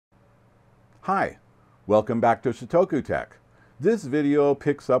Hi, welcome back to Shotoku Tech. This video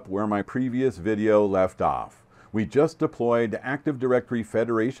picks up where my previous video left off. We just deployed Active Directory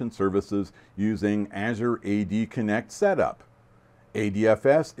Federation services using Azure AD Connect setup.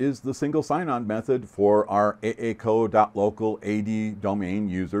 ADFS is the single sign-on method for our aaco.local AD domain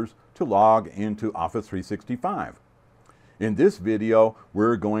users to log into Office 365. In this video,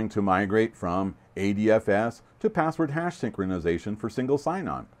 we're going to migrate from ADFS to Password Hash Synchronization for single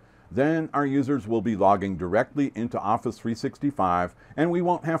sign-on. Then our users will be logging directly into Office 365 and we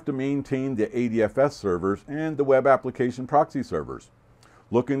won't have to maintain the ADFS servers and the Web Application Proxy servers.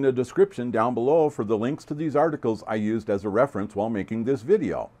 Look in the description down below for the links to these articles I used as a reference while making this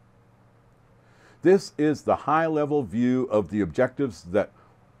video. This is the high-level view of the objectives that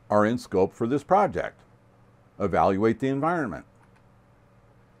are in scope for this project. Evaluate the environment.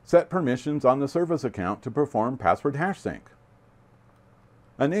 Set permissions on the service account to perform password hash sync.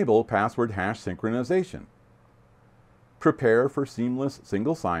 Enable password hash synchronization. Prepare for seamless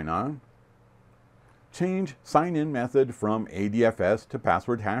single sign-on. Change sign-in method from ADFS to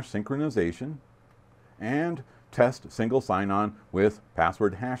password hash synchronization. And test single sign-on with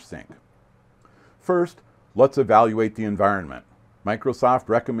password hash sync. First, let's evaluate the environment. Microsoft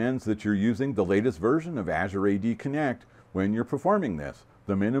recommends that you're using the latest version of Azure AD Connect when you're performing this.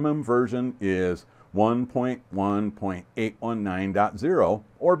 The minimum version is 1.1.819.0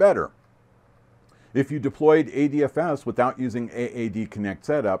 or better. If you deployed ADFS without using AAD Connect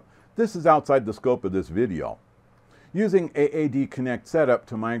setup, this is outside the scope of this video. Using AAD Connect setup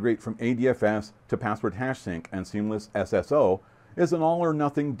to migrate from ADFS to Password Hash Sync and Seamless SSO is an all or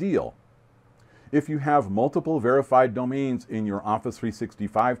nothing deal. If you have multiple verified domains in your Office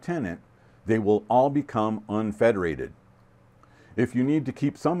 365 tenant, they will all become unfederated. If you need to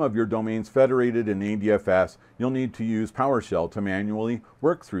keep some of your domains federated in ADFS, you'll need to use PowerShell to manually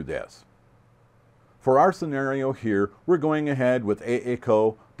work through this. For our scenario here, we're going ahead with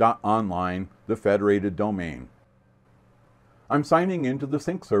aaco.online, the federated domain. I'm signing into the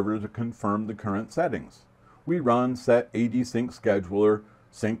sync server to confirm the current settings. We run set AD sync scheduler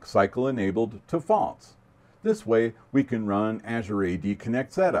sync cycle enabled to false. This way we can run Azure AD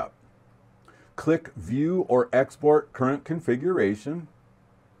Connect setup. Click View or Export Current Configuration.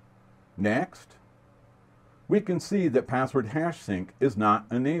 Next. We can see that Password Hash Sync is not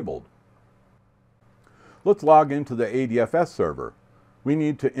enabled. Let's log into the ADFS server. We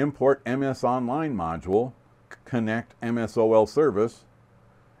need to import MS Online module, connect MSOL service,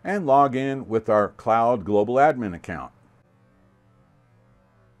 and log in with our Cloud Global Admin account.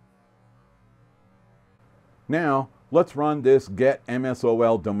 Now, let's run this get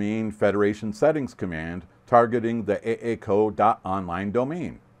MSOL domain federation settings command targeting the aaco.online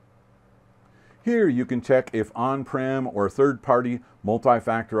domain. Here you can check if on-prem or third-party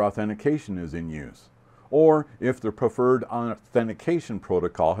multi-factor authentication is in use, or if the preferred authentication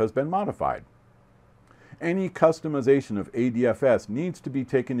protocol has been modified. Any customization of ADFS needs to be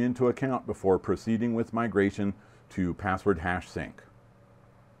taken into account before proceeding with migration to Password Hash Sync.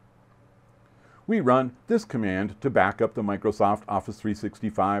 We run this command to back up the Microsoft Office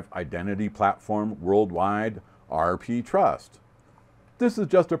 365 Identity Platform Worldwide RP Trust. This is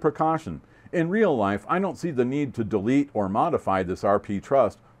just a precaution. In real life, I don't see the need to delete or modify this RP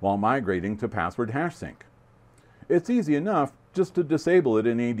Trust while migrating to Password Hash Sync. It's easy enough just to disable it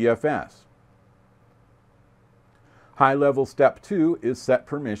in ADFS. High-level step 2 is set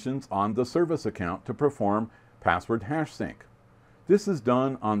permissions on the service account to perform Password Hash Sync. This is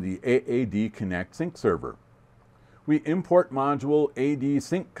done on the AAD Connect sync server. We import module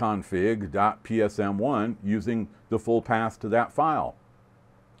adsyncconfig.psm1 using the full path to that file.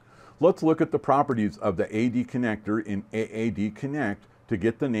 Let's look at the properties of the AD connector in AAD Connect to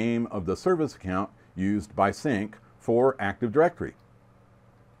get the name of the service account used by sync for Active Directory.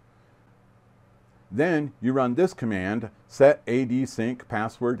 Then you run this command, set AD sync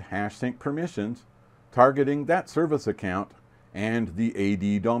password hash sync permissions, targeting that service account and the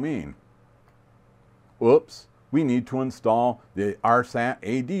AD domain. Oops, we need to install the RSAT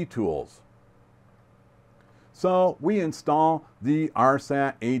AD tools. So we install the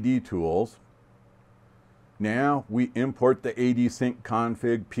RSAT AD tools. Now we import the AD sync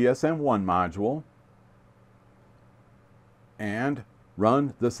config PSM1 module and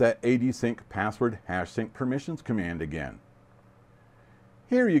run the set AD sync password hash sync permissions command again.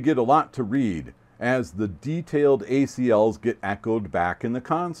 Here you get a lot to read, as the detailed ACLs get echoed back in the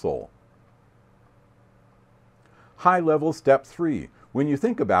console. High-level step 3. When you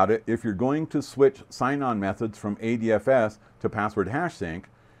think about it, if you're going to switch sign-on methods from ADFS to Password Hash Sync,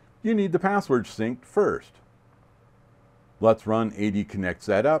 you need the password synced first. Let's run AD Connect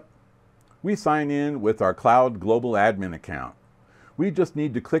setup, We sign in with our Cloud Global Admin account. We just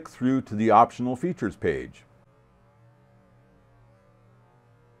need to click through to the optional features page.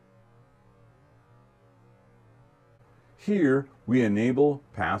 Here, we enable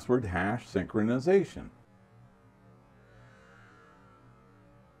password hash synchronization.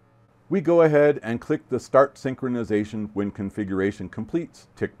 We go ahead and click the Start Synchronization when configuration completes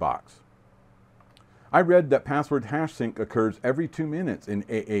tick box. I read that password hash sync occurs every 2 minutes in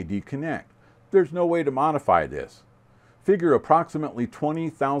AAD Connect. There's no way to modify this. Figure approximately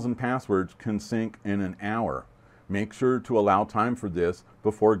 20,000 passwords can sync in an hour. Make sure to allow time for this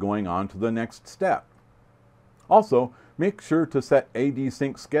before going on to the next step. Also, make sure to set AD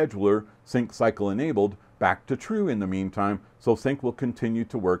Sync Scheduler, Sync Cycle Enabled, back to true in the meantime, so sync will continue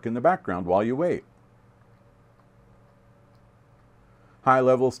to work in the background while you wait.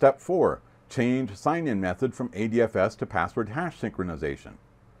 High-level step 4, change sign-in method from ADFS to password hash synchronization.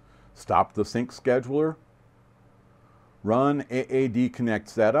 Stop the sync scheduler, run AAD Connect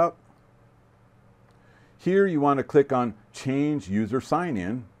setup. Here you want to click on Change User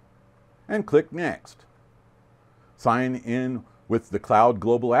Sign-In and click Next. Sign in with the Cloud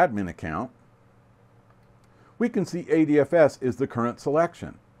Global Admin account. We can see ADFS is the current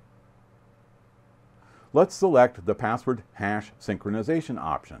selection. Let's select the password hash synchronization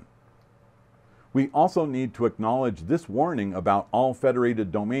option. We also need to acknowledge this warning about all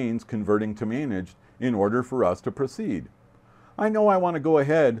federated domains converting to managed in order for us to proceed. I know I want to go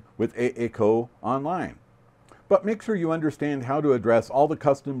ahead with AACO Online, but make sure you understand how to address all the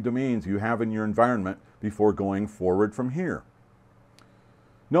custom domains you have in your environment before going forward from here.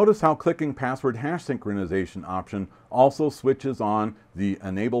 Notice how clicking Password Hash Synchronization option also switches on the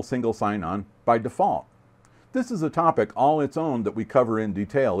Enable Single Sign-On by default. This is a topic all its own that we cover in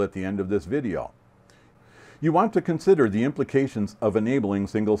detail at the end of this video. You want to consider the implications of enabling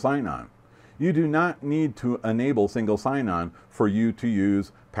single sign-on. You do not need to enable single sign-on for you to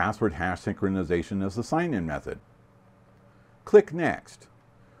use Password Hash Synchronization as a sign-in method. Click Next.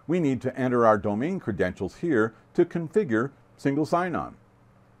 We need to enter our domain credentials here to configure single sign-on.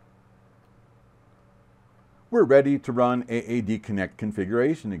 We're ready to run AAD Connect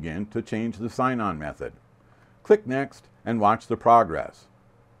configuration again to change the sign-on method. Click Next and watch the progress.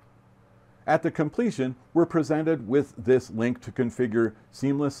 At the completion, we're presented with this link to configure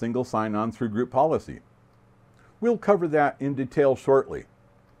Seamless Single Sign-On through Group Policy. We'll cover that in detail shortly.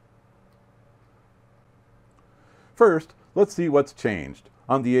 First, let's see what's changed.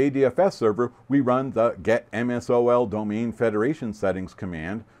 On the ADFS server, we run the Get MSOL Domain Federation Settings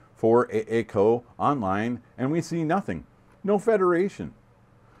command for AACO Online, and we see nothing. No federation.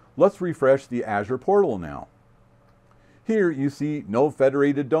 Let's refresh the Azure portal now. Here you see no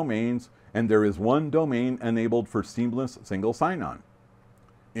federated domains, and there is one domain enabled for Seamless Single Sign-On.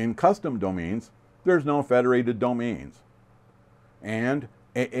 In custom domains, there's no federated domains. And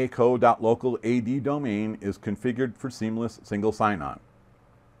AACO.local AD domain is configured for Seamless Single Sign-On.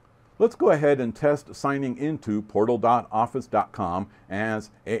 Let's go ahead and test signing into portal.office.com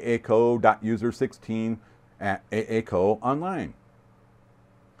as AACO.user16 at AACO Online.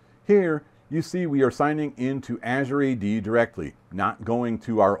 Here, you see we are signing into Azure AD directly, not going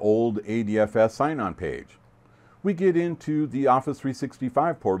to our old ADFS sign-on page. We get into the Office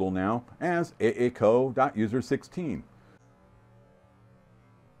 365 portal now as AACO.user16.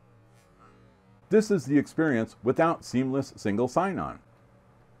 This is the experience without Seamless Single Sign-On.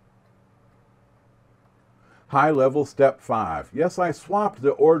 High-level step 5. Yes, I swapped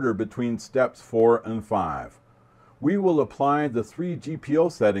the order between steps 4 and 5. We will apply the 3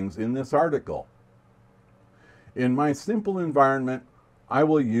 GPO settings in this article. In my simple environment, I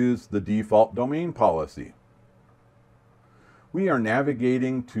will use the default domain policy. We are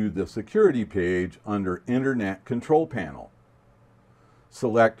navigating to the security page under Internet Control Panel.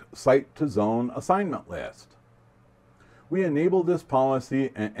 Select Site to Zone Assignment List. We enable this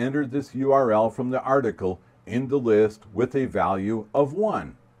policy and enter this URL from the article in the list with a value of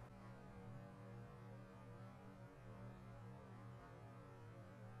 1.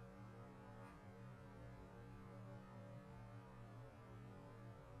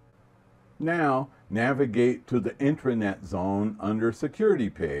 Now, navigate to the intranet zone under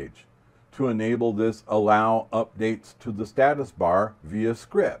Security page. To enable this, allow updates to the status bar via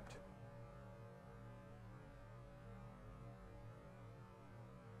script.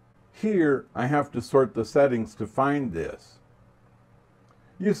 Here, I have to sort the settings to find this.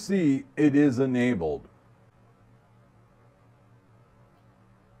 You see, it is enabled.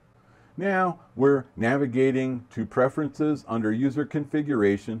 Now, we're navigating to Preferences under User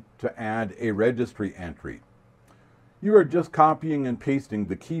Configuration to add a registry entry. You are just copying and pasting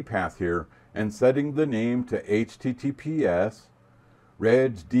the key path here and setting the name to HTTPS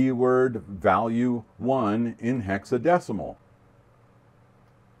reg dword value 1 in hexadecimal.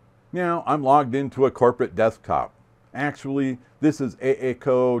 Now I'm logged into a corporate desktop. Actually, this is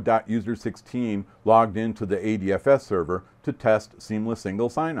aaco.user16 logged into the ADFS server to test Seamless Single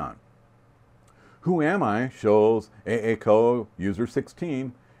Sign-On. Who am I shows aaco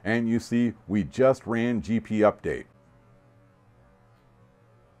user16, and you see we just ran GP update.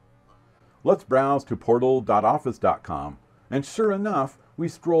 Let's browse to portal.office.com, and sure enough, we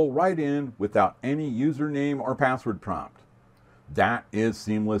stroll right in without any username or password prompt. That is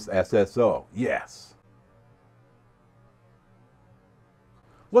Seamless SSO, yes.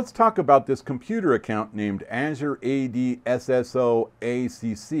 Let's talk about this computer account named Azure AD SSO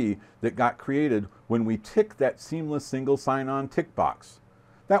ACC that got created when we ticked that Seamless Single Sign-On tick box.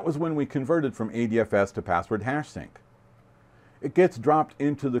 That was when we converted from ADFS to Password Hash Sync. It gets dropped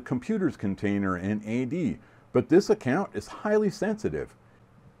into the computers container in AD, but this account is highly sensitive.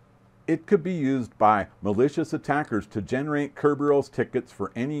 It could be used by malicious attackers to generate Kerberos tickets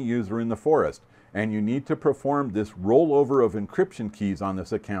for any user in the forest, and you need to perform this rollover of encryption keys on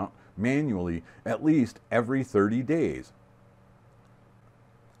this account manually at least every 30 days.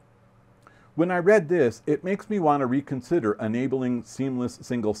 When I read this, it makes me want to reconsider enabling Seamless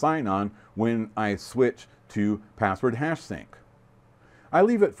Single Sign-On when I switch to Password Hash Sync. I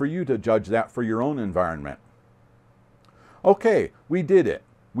leave it for you to judge that for your own environment. Okay, we did it.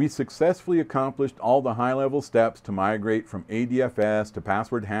 We successfully accomplished all the high-level steps to migrate from ADFS to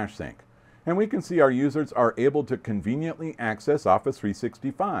Password Hash Sync. And we can see our users are able to conveniently access Office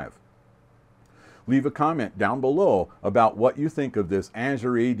 365. Leave a comment down below about what you think of this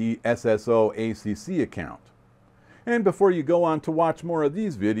Azure AD SSO ACC account. And before you go on to watch more of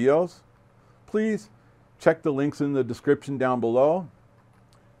these videos, please check the links in the description down below.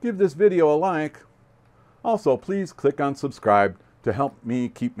 Give this video a like. Also, please click on subscribe to help me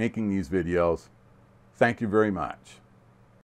keep making these videos. Thank you very much.